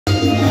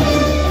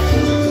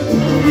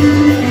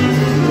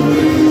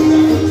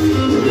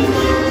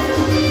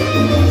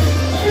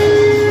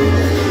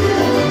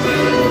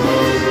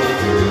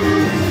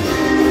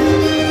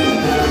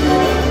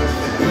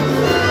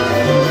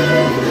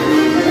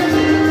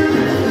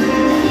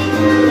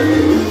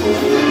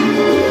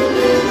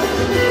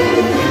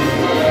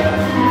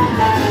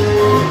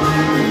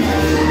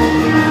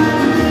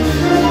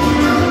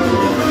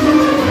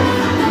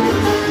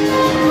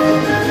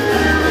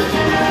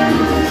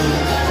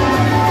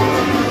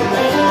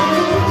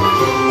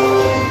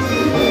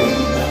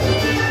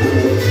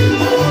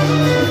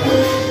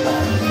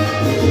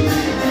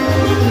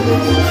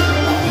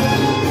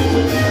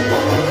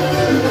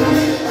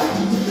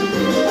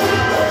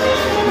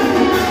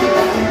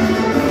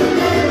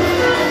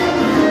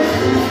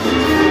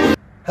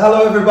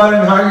Hello everybody,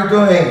 and how are you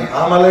doing?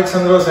 I'm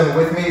Alexandros and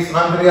with me is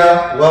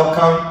Andrea.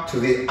 Welcome to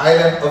the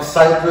Island of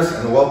Cyprus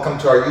and welcome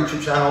to our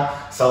YouTube channel,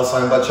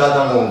 Salsa and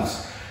Bachata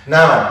Moves.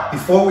 Now,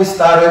 before we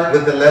started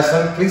with the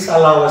lesson, please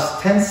allow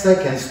us 10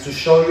 seconds to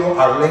show you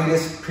our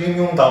latest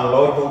premium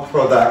downloadable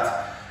product,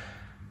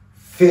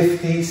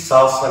 50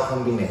 Salsa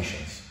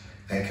Combinations.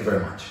 Thank you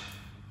very much.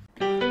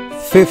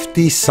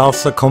 50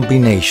 salsa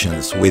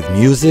combinations with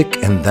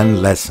music and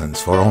then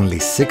lessons for only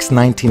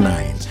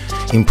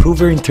 $6.99.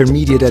 Improver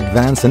Intermediate,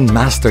 Advanced and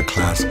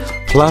Masterclass,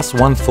 plus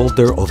one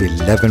folder of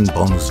 11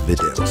 bonus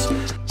videos.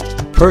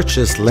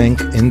 Purchase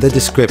link in the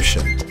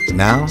description.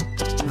 Now,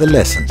 the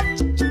lesson.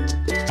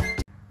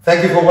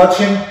 Thank you for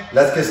watching.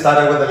 Let's get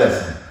started with the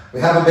lesson. We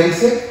have a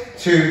basic,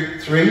 2,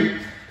 3,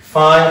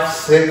 5,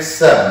 6,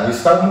 7. We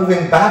start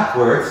moving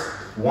backwards,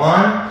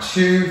 1,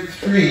 2,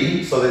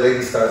 3, so the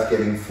lady starts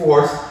getting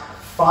fours.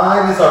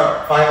 5 is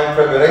our final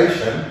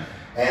preparation,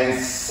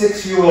 and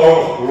 6 you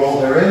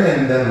roll her in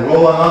and then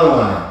roll another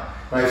one in.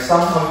 Now if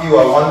some of you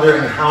are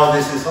wondering how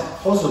this is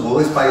possible,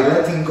 is by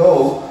letting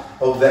go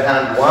of the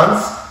hand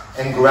once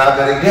and grab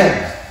it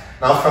again.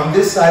 Now from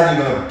this side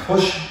you're going to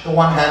push the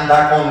one hand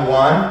back on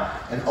 1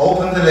 and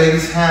open the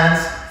lady's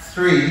hands,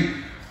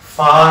 3,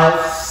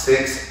 5,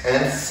 6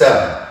 and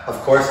 7.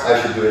 Of course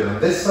I should do it on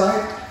this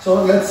side,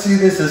 so let's see,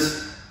 this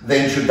is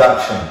the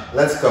introduction.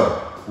 Let's go.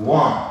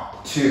 1,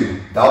 2,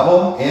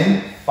 double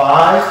in,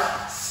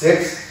 5,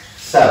 6,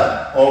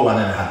 7, or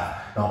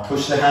 1.5. Now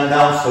push the hand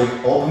down so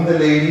you open the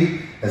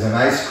lady. There's a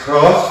nice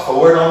cross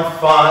forward on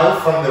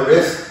 5 from the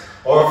wrist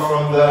or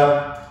from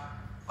the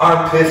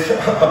armpit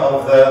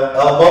of the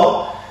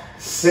elbow.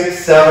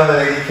 6, 7, the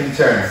lady can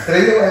turn.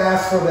 Straight away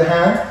ask for the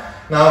hand.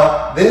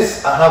 Now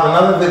this, I have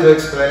another video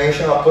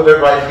explanation, I'll put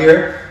it right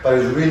here, but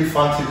it's really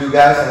fun to do,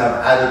 guys, and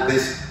I've added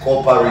this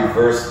copa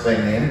reverse thing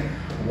in.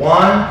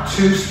 1,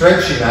 2,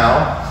 stretchy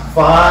now.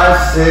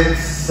 5, 6,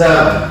 7.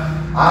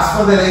 Ask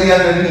for the lady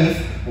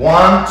underneath.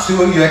 1,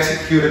 2, you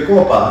execute a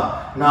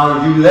copa.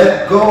 Now you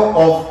let go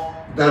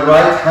of the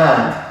right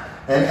hand,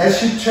 and as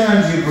she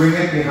turns, you bring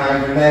it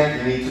behind her neck.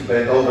 You need to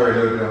bend over a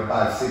little bit on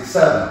 5, 6,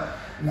 7.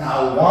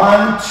 Now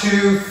 1,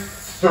 2,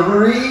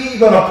 3,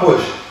 gonna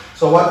push.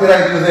 So what did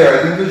I do there?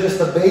 I didn't do just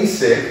a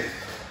basic.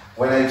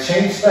 When I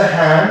changed the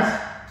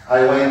hand,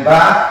 I went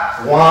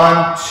back.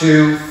 1,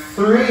 2,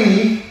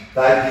 3.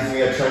 That gives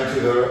me a turn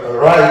to the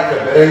right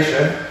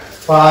preparation.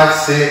 5,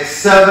 6,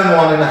 7,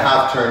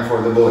 1.5 turn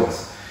for the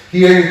boys.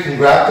 Here you can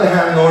grab the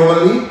hand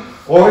normally,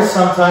 or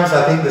sometimes,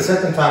 I think the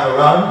second time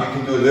around, you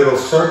can do a little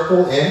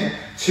circle in,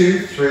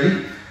 2,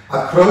 3,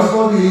 a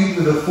crossbody lead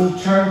with a full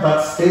turn,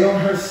 but stay on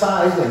her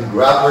side and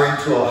grab her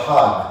into a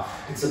hug.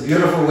 It's a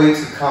beautiful way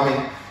to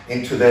coming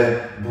into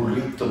the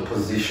burrito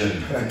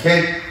position.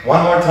 Okay,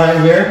 one more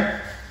time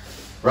here.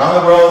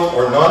 Round the world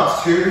or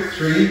not, 2,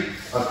 3,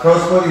 a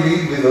crossbody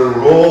lead with a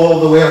roll all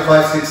the way on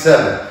 5, 6,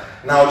 7.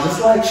 Now,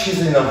 just like she's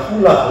in a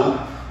hula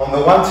hoop, on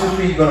the 1, 2,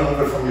 3, you're going to move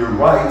her from your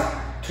right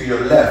to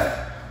your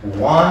left.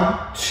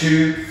 1,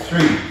 2,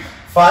 3.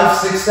 5,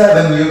 6,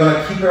 7, you're going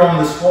to keep her on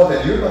the spot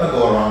and you're going to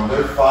go around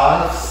her.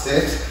 5,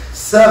 6,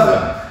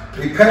 7.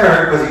 Prepare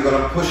her because you're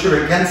going to push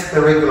her against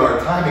the regular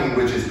timing,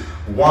 which is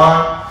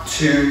 1,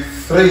 2,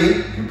 3.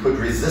 You put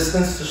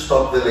resistance to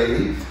stop the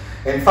lady.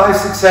 In 5,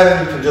 6,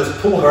 7, you can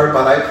just pull her,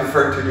 but I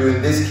prefer to do,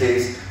 in this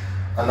case,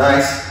 a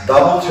nice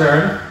double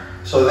turn.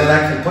 So then I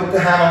can put the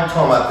hand on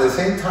top. At the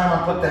same time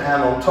I put the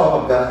hand on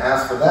top, I'm going to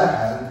ask for that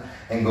hand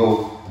and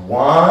go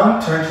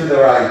 1, turn to the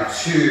right,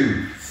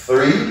 2,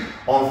 3.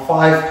 On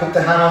 5, put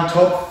the hand on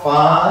top,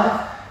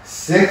 5,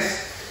 6,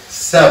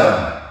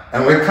 7.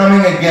 And we're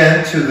coming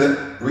again to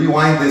the,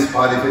 rewind this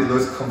part if it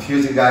looks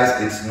confusing,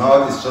 guys. It's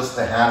not, it's just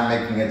the hand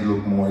making it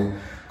look more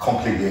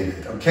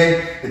complicated,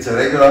 okay? It's a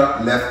regular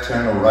left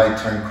turn or right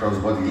turn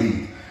crossbody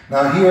lead.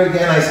 Now here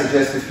again, I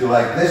suggest if you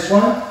like this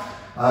one,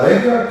 a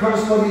regular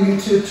crossbody lead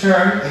to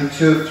turn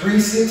into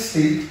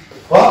 360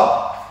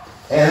 up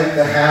and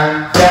the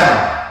hand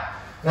down.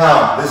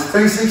 Now this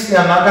 360,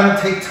 I'm not going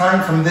to take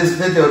time from this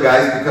video,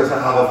 guys, because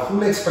I have a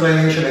full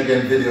explanation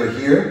again video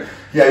here.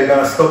 Yeah, you're going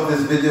to stop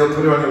this video,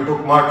 put it on your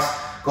bookmarks,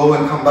 go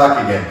and come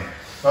back again.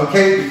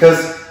 Okay,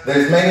 because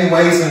there's many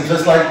ways, and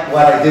just like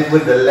what I did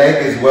with the leg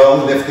as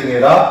well, lifting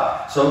it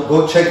up. So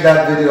go check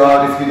that video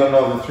out if you don't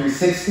know the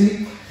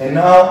 360. And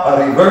now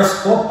a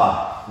reverse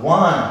copa.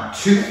 1,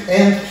 2,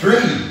 and 3.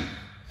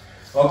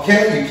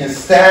 Okay, you can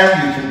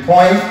stand, you can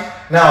point.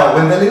 Now,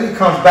 when the lady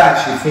comes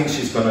back, she thinks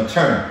she's going to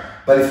turn.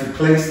 But if you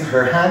place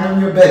her hand on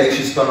your belly,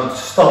 she's going to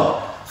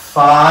stop.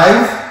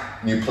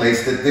 5, you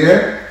placed it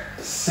there.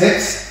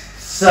 6,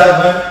 7,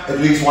 at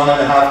least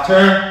 1.5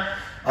 turn.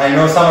 I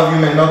know some of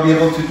you may not be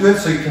able to do it,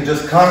 so you can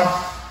just come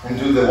and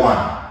do the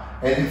 1.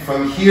 And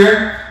from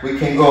here, we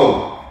can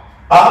go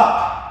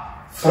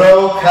up,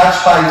 throw,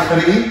 catch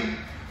by 3,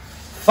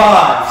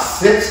 5,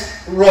 6,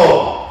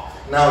 roll.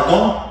 Now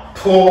don't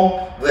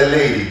pull the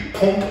lady.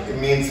 Pump, it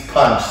means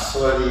punch.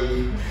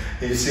 Sorry,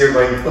 you see her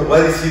going,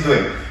 what is he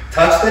doing?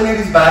 Touch the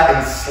lady's back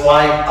and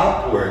slide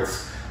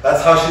upwards.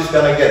 That's how she's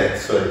gonna get it,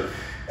 sorry.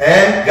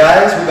 And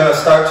guys, we're gonna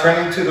start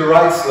turning to the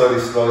right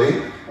slowly,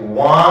 slowly.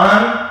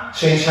 1,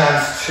 change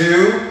hands,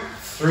 2,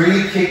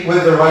 3, kick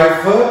with the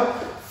right foot,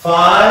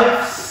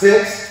 5,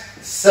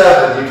 6,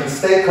 7. You can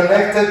stay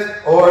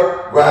connected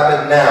or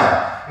grab it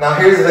now. Now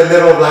here's the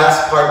little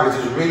last part, which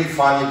is really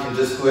fun. You can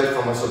just do it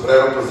from a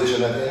sombrero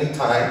position at any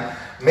time.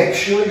 Make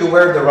sure you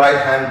wear the right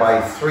hand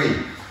by 3.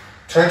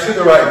 Turn to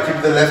the right,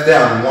 keep the left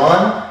down.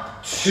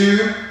 1,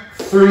 2,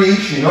 3.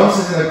 She knows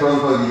it's in the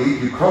crossbody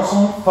lead. You cross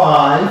on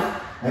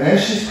 5, and then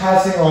she's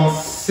passing on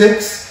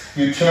 6.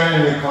 You turn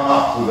and you come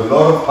up with a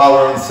lot of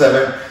power on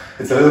 7.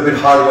 It's a little bit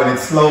harder when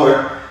it's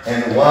slower.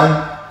 And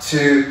 1,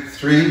 2,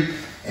 3,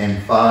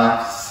 and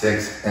 5,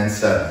 6, and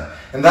 7.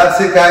 And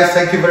that's it, guys.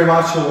 Thank you very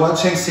much for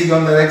watching. See you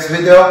on the next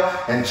video.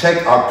 And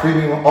check our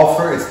premium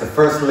offer. It's the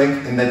first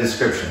link in the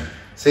description.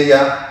 See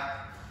ya.